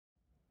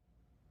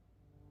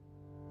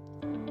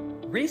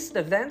Recent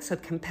events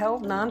have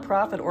compelled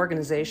nonprofit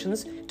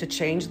organizations to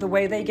change the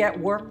way they get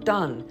work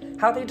done,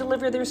 how they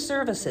deliver their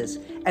services,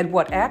 and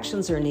what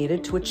actions are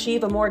needed to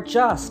achieve a more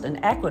just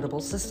and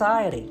equitable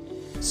society.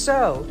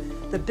 So,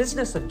 the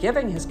business of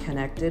giving has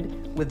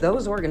connected with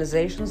those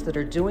organizations that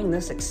are doing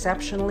this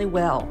exceptionally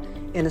well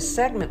in a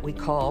segment we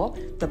call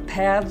The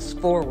Paths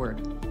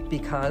Forward,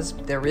 because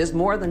there is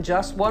more than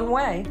just one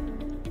way.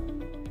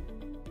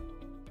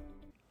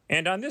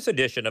 And on this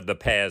edition of The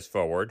Paths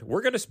Forward,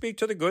 we're going to speak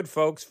to the good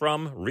folks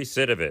from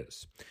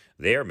Recidiviz.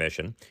 Their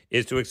mission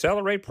is to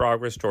accelerate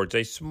progress towards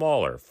a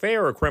smaller,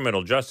 fairer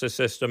criminal justice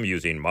system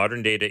using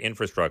modern data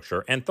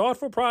infrastructure and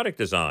thoughtful product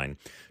design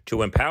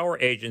to empower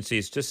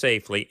agencies to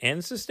safely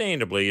and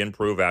sustainably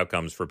improve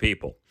outcomes for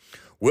people.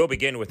 We'll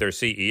begin with their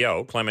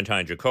CEO,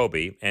 Clementine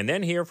Jacoby, and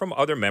then hear from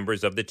other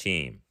members of the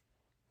team.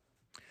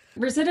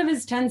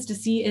 Recidiviz tends to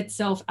see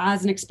itself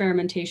as an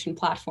experimentation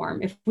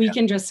platform. If we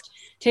can just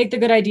take the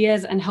good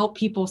ideas and help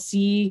people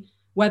see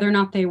whether or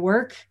not they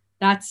work,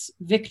 that's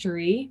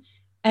victory.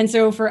 And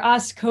so for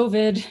us,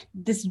 COVID,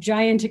 this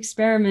giant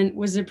experiment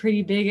was a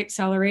pretty big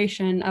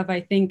acceleration of,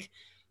 I think,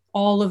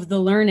 all of the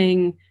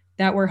learning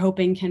that we're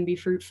hoping can be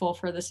fruitful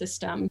for the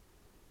system.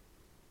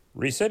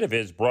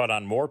 Recidiviz brought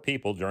on more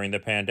people during the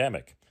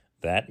pandemic.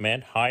 That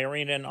meant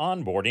hiring and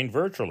onboarding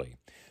virtually.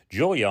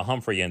 Julia,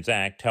 Humphrey, and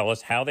Zach tell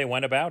us how they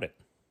went about it.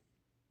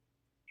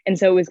 And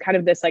so it was kind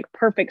of this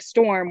perfect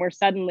storm where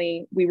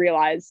suddenly we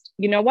realized,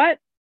 you know what?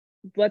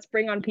 Let's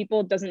bring on people.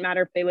 It doesn't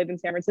matter if they live in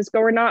San Francisco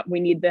or not. We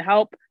need the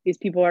help. These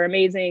people are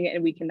amazing,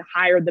 and we can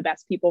hire the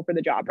best people for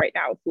the job right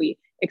now if we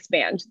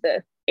expand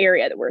the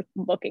area that we're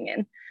looking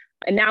in.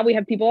 And now we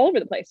have people all over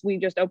the place. We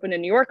just opened a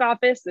New York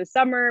office this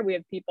summer. We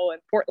have people in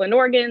Portland,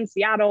 Oregon,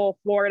 Seattle,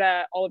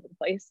 Florida, all over the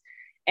place.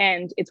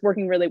 And it's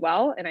working really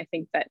well. And I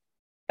think that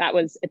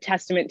was a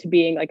testament to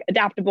being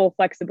adaptable,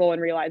 flexible,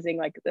 and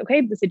realizing okay,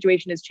 the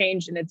situation has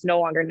changed and it's no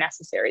longer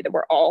necessary that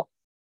we're all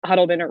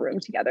huddled in a room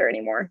together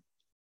anymore.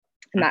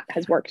 And that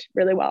has worked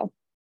really well.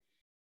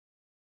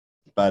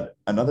 But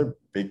another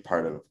big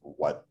part of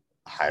what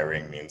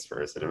hiring means for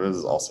Recidiviz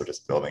is also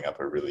just building up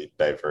a really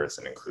diverse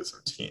and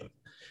inclusive team.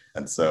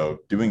 And so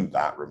doing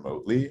that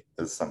remotely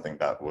is something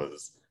that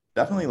was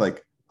definitely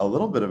a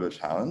little bit of a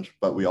challenge,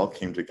 but we all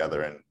came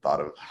together and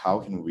thought of how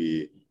can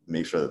we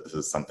make sure that this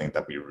is something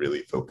that we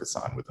really focus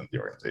on within the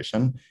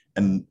organization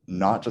and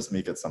not just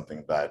make it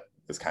something that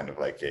is kind of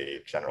like a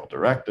general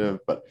directive,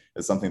 but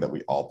is something that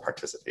we all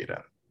participate in.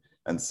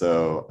 And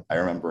so I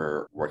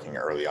remember working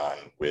early on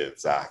with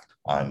Zach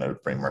on a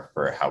framework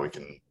for how we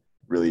can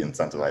really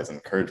incentivize and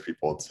encourage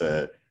people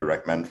to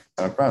recommend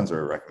friends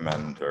or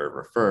recommend or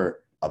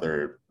refer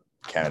other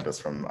candidates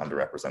from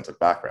underrepresented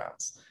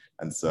backgrounds.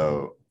 And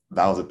so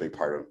that was a big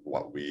part of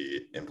what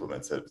we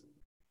implemented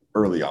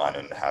early on,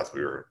 and as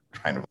we were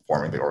trying to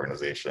forming the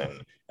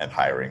organization and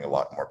hiring a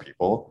lot more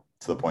people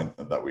to the point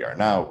that we are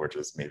now, which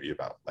is maybe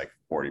about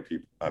 40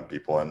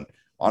 people. And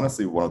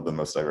honestly, one of the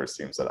most diverse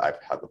teams that I've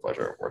had the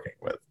pleasure of working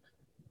with.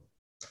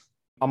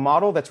 A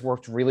model that's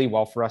worked really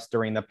well for us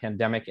during the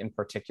pandemic in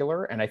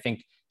particular, and I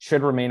think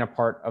should remain a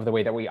part of the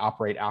way that we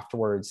operate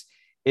afterwards,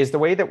 is the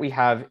way that we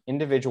have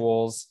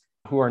individuals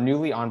who are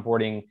newly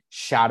onboarding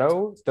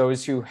shadow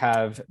those who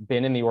have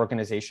been in the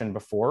organization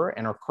before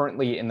and are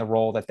currently in the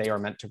role that they are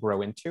meant to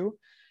grow into.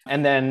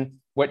 And then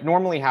what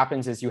normally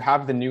happens is you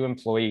have the new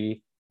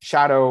employee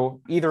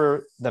shadow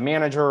either the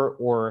manager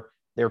or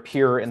their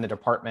peer in the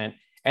department,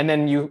 and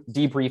then you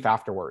debrief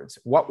afterwards.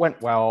 What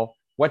went well?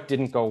 What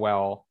didn't go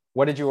well?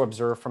 What did you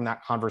observe from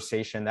that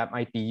conversation that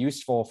might be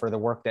useful for the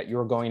work that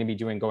you're going to be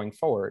doing going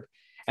forward?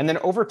 And then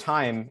over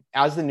time,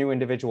 as the new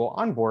individual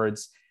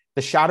onboards,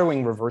 the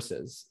shadowing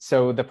reverses.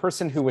 So the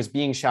person who was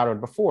being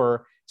shadowed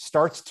before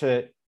starts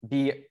to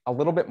be a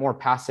little bit more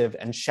passive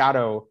and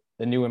shadow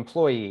the new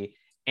employee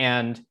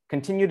and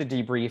continue to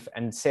debrief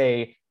and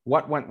say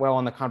what went well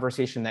in the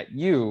conversation that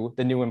you,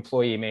 the new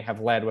employee, may have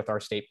led with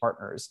our state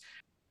partners.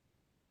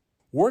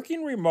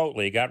 Working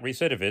remotely got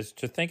Recidiviz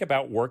to think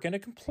about work in a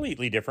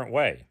completely different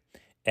way.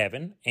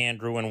 Evan,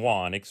 Andrew, and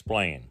Juan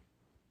explain.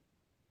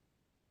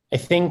 I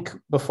think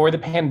before the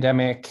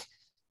pandemic,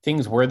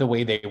 things were the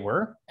way they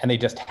were, and they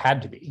just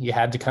had to be. You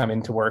had to come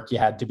into work, you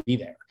had to be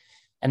there.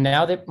 And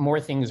now that more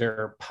things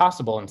are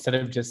possible, instead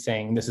of just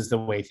saying this is the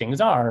way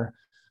things are,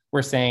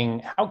 we're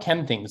saying, how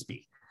can things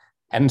be?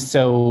 And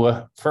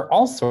so for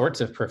all sorts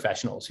of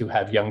professionals who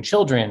have young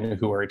children,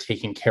 who are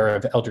taking care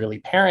of elderly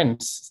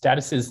parents,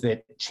 statuses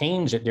that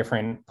change at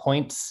different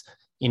points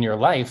in your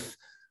life,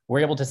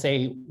 we're able to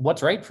say,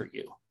 what's right for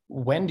you?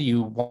 When do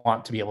you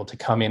want to be able to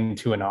come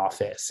into an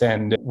office?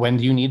 And when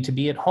do you need to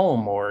be at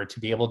home or to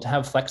be able to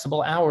have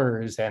flexible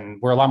hours? And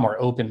we're a lot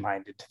more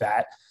open-minded to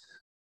that.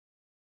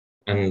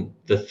 And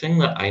the thing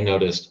that I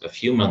noticed a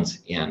few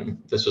months in,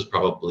 this was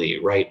probably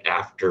right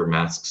after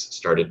masks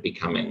started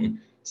becoming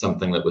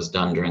something that was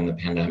done during the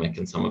pandemic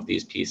in some of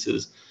these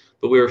pieces,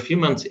 but we were a few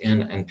months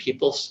in and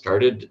people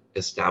started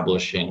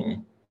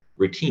establishing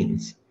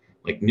routines,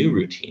 like new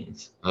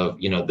routines of,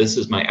 this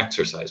is my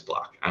exercise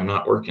block. I'm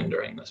not working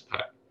during this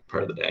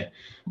part of the day,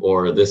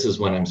 or this is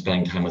when I'm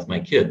spending time with my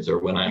kids, or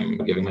when I'm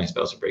giving my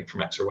spouse a break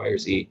from X or Y or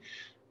Z.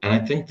 And I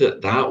think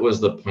that was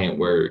the point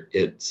where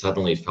it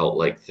suddenly felt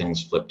like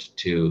things flipped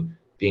to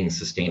being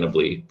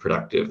sustainably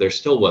productive. There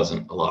still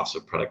wasn't a loss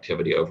of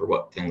productivity over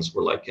what things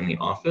were like in the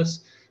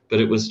office, but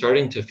it was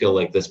starting to feel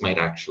like this might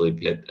actually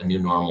be a new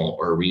normal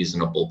or a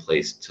reasonable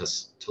place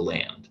to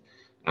land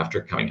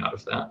after coming out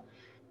of that.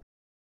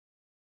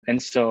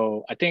 And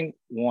so I think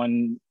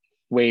one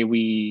way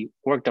we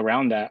worked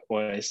around that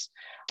was,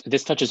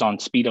 this touches on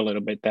speed a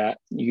little bit that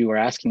you were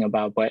asking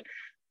about, but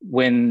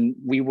when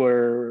we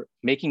were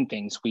making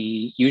things,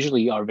 we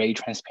usually are very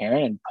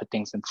transparent and put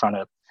things in front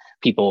of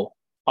people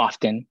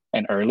often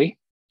and early.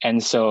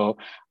 And so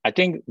I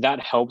think that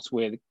helps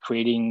with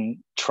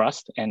creating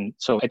trust. And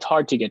so it's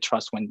hard to get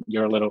trust when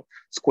you're a little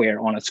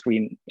square on a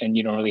screen and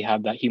you don't really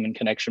have that human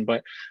connection.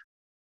 But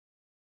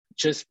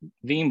just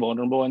being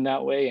vulnerable in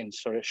that way and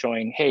sort of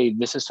showing, hey,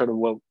 this is sort of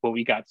what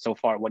we got so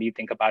far. What do you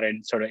think about it?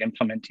 And sort of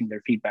implementing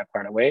their feedback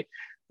right away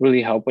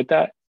really help with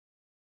that.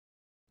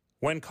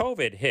 When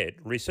COVID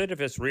hit,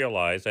 recidivists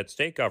realized that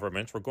state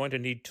governments were going to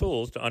need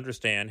tools to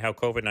understand how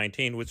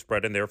COVID-19 would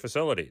spread in their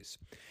facilities.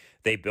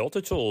 They built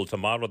a tool to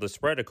model the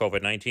spread of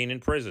COVID-19 in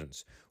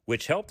prisons,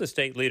 which helped the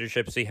state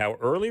leadership see how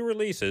early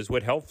releases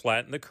would help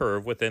flatten the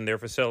curve within their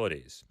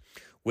facilities.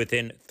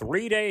 Within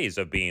 3 days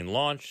of being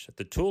launched,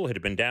 the tool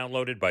had been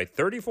downloaded by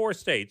 34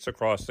 states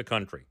across the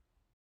country.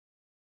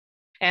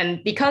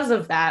 And because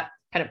of that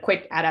kind of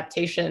quick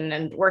adaptation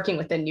and working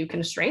within new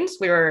constraints,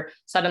 we were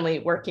suddenly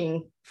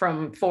working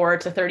from 4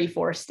 to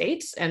 34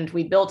 states, and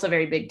we built a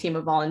very big team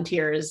of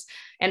volunteers.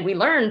 And we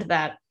learned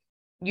that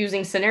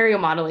using scenario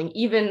modeling,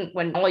 even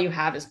when all you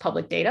have is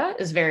public data,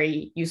 is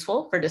very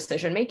useful for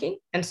decision making.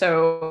 And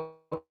so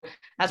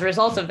as a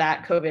result of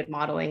that COVID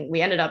modeling,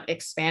 we ended up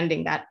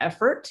expanding that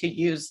effort to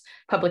use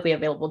publicly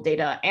available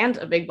data and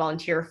a big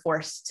volunteer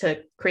force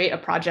to create a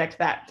project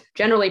that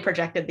generally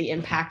projected the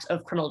impact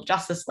of criminal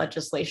justice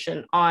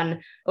legislation on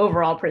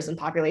overall prison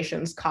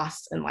populations,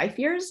 costs, and life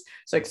years.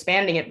 So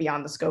expanding it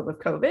beyond the scope of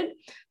COVID.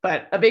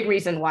 But a big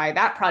reason why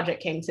that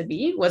project came to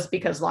be was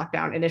because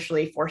lockdown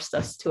initially forced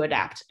us to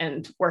adapt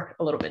and work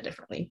a little bit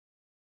differently.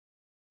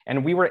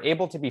 And we were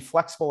able to be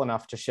flexible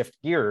enough to shift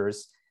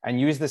gears and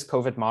use this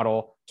COVID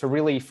model to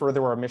really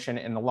further our mission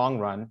in the long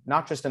run,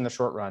 not just in the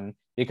short run,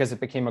 because it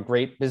became a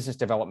great business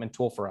development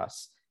tool for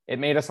us. It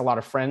made us a lot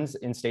of friends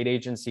in state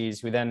agencies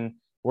who then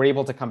were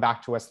able to come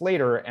back to us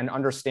later and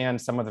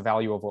understand some of the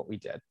value of what we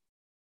did.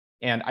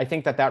 And I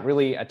think that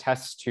really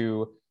attests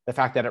to the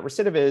fact that at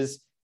Recidiviz,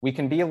 we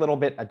can be a little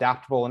bit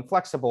adaptable and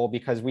flexible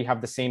because we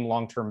have the same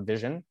long-term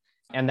vision.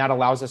 And that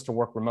allows us to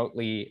work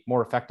remotely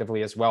more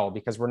effectively as well,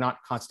 because we're not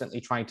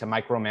constantly trying to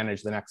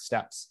micromanage the next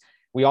steps.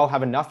 We all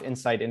have enough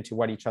insight into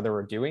what each other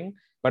are doing,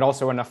 but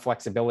also enough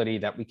flexibility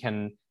that we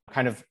can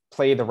kind of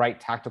play the right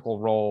tactical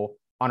role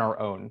on our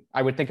own.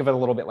 I would think of it a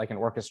little bit like an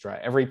orchestra.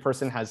 Every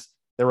person has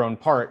their own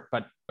part,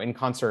 but in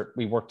concert,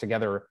 we work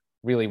together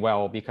really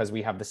well because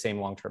we have the same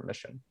long-term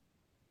mission.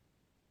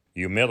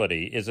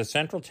 Humility is a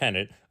central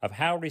tenet of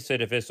how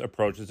Recidiviz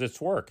approaches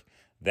its work.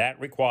 That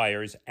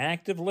requires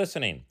active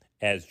listening,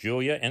 as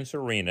Julia and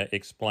Serena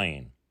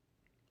explain.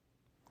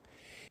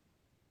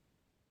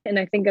 And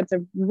I think that's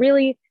a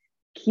really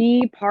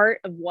key part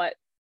of what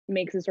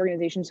makes this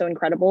organization so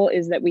incredible,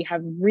 is that we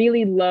have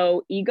really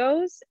low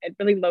egos and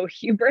really low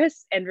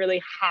hubris and really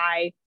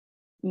high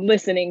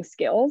listening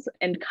skills,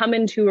 and come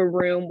into a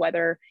room,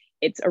 whether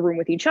it's a room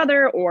with each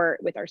other or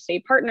with our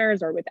state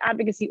partners or with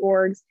advocacy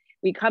orgs,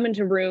 we come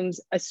into rooms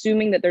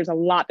assuming that there's a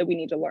lot that we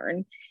need to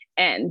learn.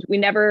 And we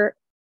never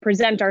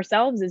present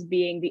ourselves as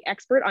being the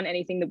expert on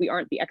anything that we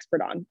aren't the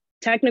expert on.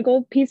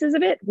 Technical pieces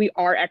of it, we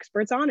are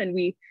experts on, and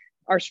we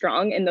are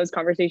strong in those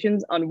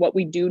conversations on what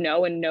we do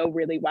know and know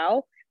really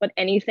well. But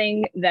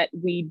anything that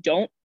we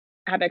don't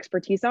have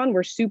expertise on,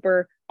 we're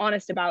super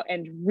honest about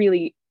and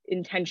really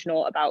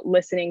intentional about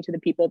listening to the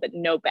people that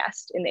know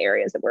best in the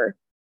areas that we're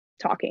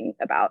talking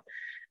about.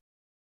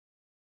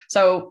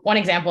 So one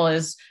example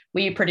is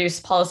we produce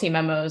policy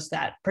memos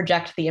that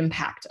project the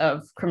impact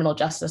of criminal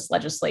justice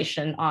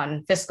legislation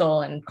on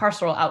fiscal and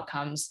carceral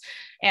outcomes.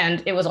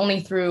 And it was only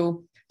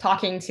through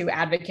talking to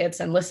advocates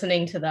and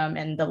listening to them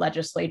in the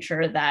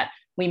legislature that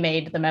we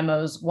made the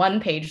memos 1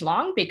 page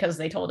long, because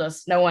they told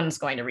us no one's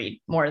going to read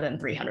more than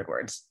 300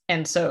 words.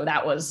 And so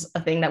that was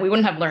a thing that we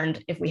wouldn't have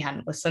learned if we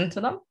hadn't listened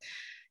to them.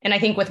 And I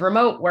think with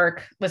remote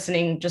work,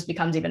 listening just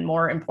becomes even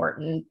more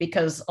important,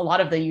 because a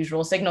lot of the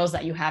usual signals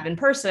that you have in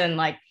person,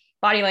 like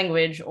body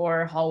language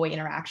or hallway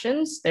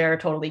interactions, they're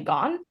totally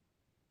gone.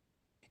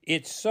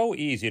 It's so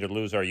easy to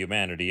lose our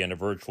humanity in a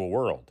virtual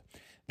world.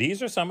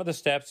 These are some of the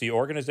steps the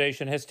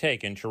organization has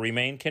taken to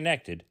remain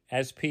connected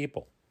as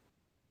people.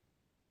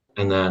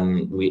 And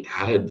then we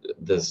added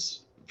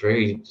this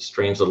very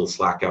strange little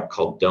Slack app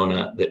called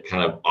Donut that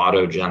kind of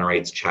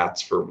auto-generates chats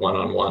for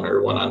one-on-one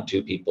or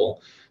one-on-two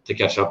people to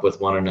catch up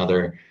with one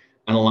another.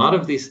 And a lot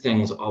of these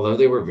things, although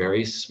they were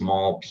very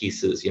small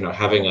pieces,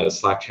 having a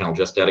Slack channel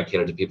just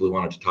dedicated to people who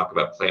wanted to talk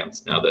about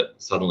plants, now that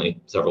suddenly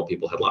several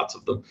people had lots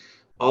of them,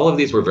 All of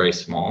these were very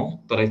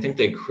small, but I think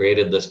they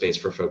created the space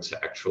for folks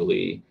to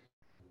actually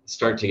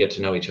start to get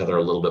to know each other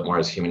a little bit more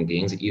as human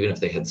beings, even if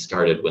they had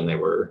started when they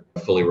were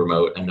fully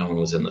remote and no one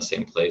was in the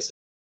same place.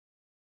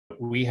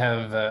 We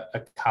have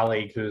a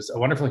colleague who's a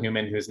wonderful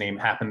human whose name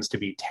happens to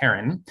be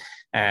Taryn.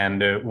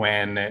 And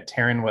when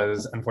Taryn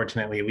was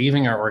unfortunately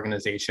leaving our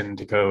organization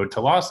to go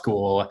to law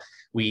school,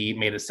 we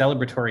made a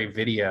celebratory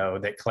video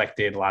that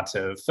collected lots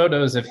of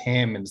photos of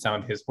him and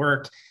some of his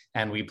work.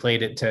 And we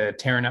played it to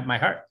Tearing Up My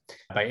Heart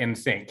by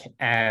NSYNC.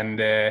 And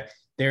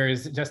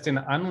there's just an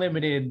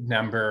unlimited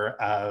number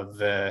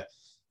of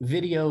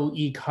video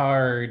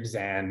e-cards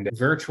and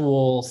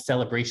virtual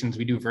celebrations.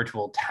 We do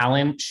virtual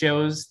talent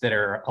shows that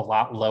are a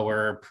lot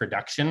lower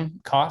production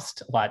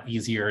cost, a lot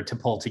easier to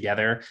pull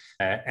together,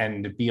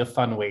 and be a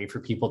fun way for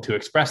people to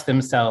express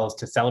themselves,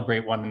 to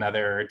celebrate one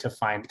another, to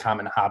find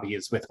common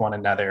hobbies with one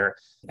another.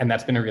 And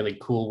that's been a really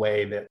cool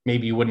way that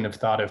maybe you wouldn't have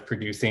thought of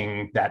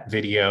producing that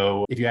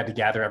video if you had to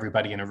gather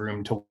everybody in a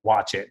room to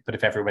watch it. But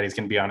if everybody's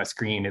going to be on a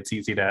screen, it's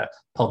easy to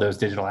pull those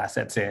digital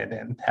assets in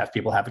and have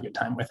people have a good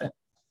time with it.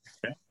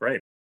 Okay, great.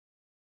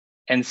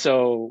 And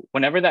so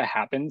whenever that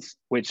happens,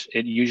 which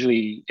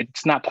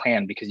it's not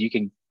planned because you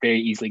can very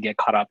easily get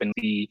caught up in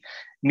the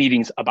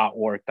meetings about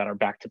work that are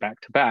back to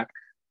back to back.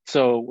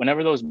 So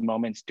whenever those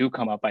moments do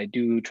come up, I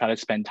do try to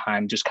spend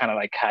time just kind of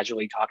like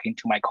casually talking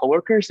to my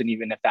coworkers. And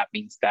even if that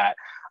means that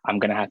I'm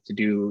going to have to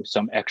do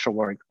some extra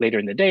work later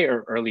in the day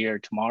or earlier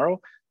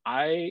tomorrow,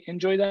 I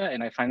enjoy that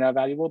and I find that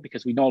valuable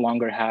because we no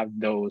longer have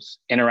those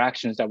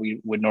interactions that we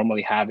would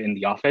normally have in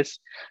the office.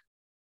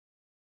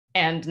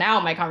 And now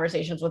my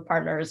conversations with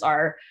partners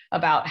are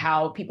about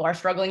how people are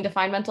struggling to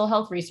find mental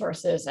health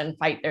resources and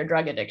fight their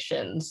drug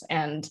addictions.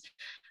 And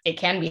it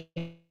can be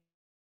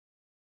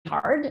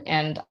hard.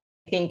 And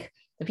I think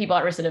the people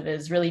at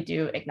Recidiviz really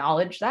do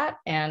acknowledge that.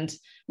 And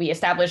we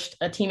established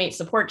a teammate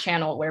support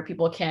channel where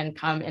people can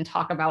come and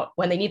talk about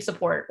when they need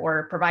support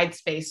or provide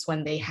space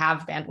when they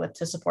have bandwidth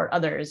to support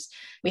others.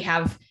 We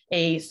have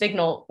a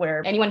signal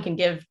where anyone can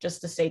give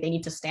just to say they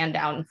need to stand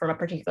down from a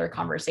particular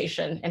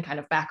conversation and kind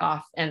of back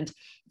off and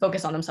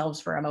focus on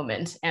themselves for a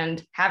moment.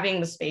 And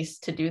having the space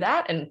to do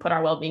that and put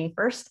our well-being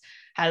first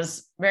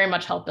has very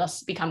much helped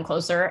us become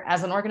closer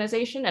as an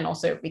organization and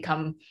also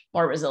become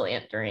more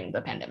resilient during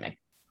the pandemic.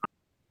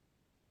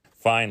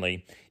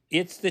 Finally,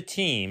 it's the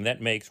team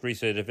that makes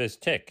Recidiviz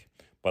tick.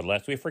 But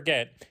lest we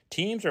forget,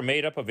 teams are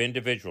made up of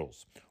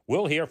individuals.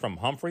 We'll hear from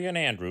Humphrey and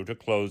Andrew to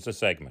close the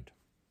segment.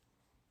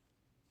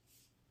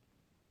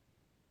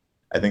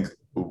 I think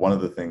one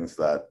of the things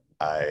that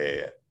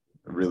I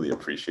really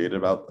appreciate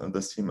about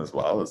this team as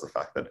well is the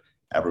fact that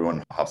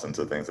everyone hops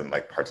into things and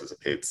like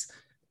participates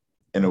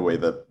in a way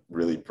that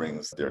really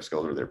brings their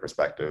skills or their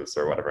perspectives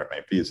or whatever it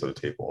might be to the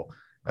table.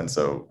 And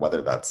so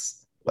whether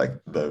that's like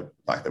the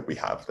fact that we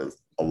have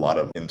a lot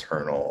of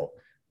internal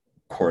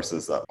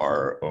courses that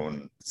our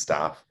own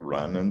staff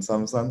run in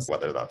some sense,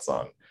 whether that's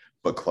on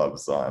book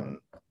clubs, on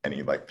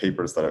any like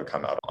papers that have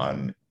come out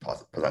on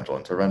potential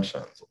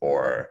interventions,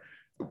 or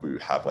we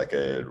have like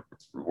a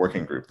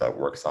working group that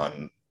works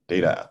on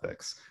data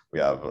ethics. We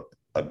have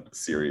a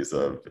series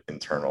of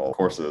internal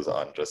courses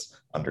on just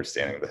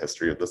understanding the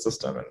history of the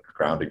system and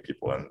grounding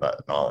people in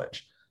that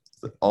knowledge.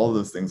 So all of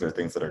those things are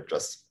things that are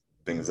just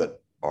things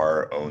that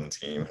our own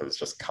team has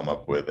just come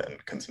up with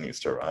and continues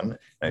to run. And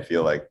I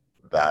feel like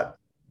that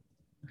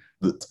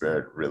the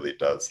spirit really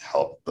does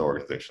help the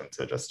organization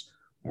to just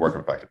work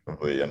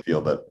effectively and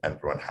feel that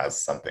everyone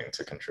has something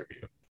to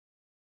contribute.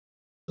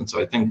 And so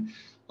I think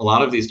a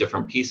lot of these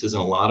different pieces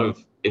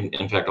and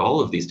in fact, all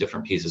of these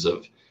different pieces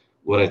of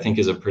what I think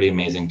is a pretty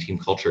amazing team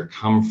culture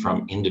come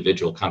from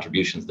individual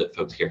contributions that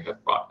folks here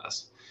have brought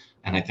us.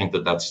 And I think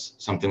that that's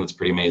something that's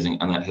pretty amazing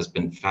and that has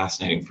been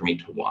fascinating for me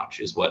to watch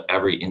is what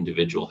every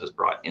individual has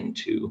brought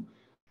into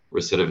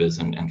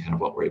Recidiviz and kind of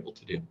what we're able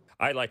to do.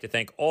 I'd like to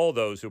thank all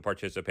those who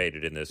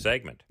participated in this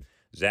segment.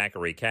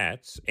 Zachary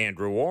Katz,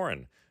 Andrew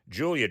Warren,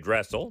 Julia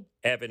Dressel,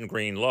 Evan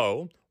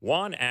Green-Lowe,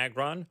 Juan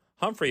Agron,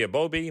 Humphrey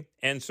Abobi,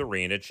 and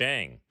Serena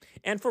Chang.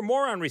 And for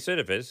more on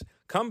Recidiviz,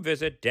 come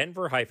visit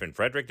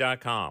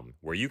denver-frederick.com,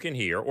 where you can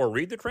hear or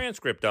read the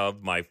transcript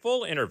of my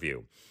full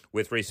interview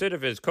with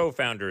Recidiviz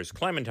co-founders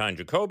Clementine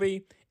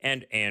Jacoby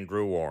and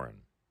Andrew Warren.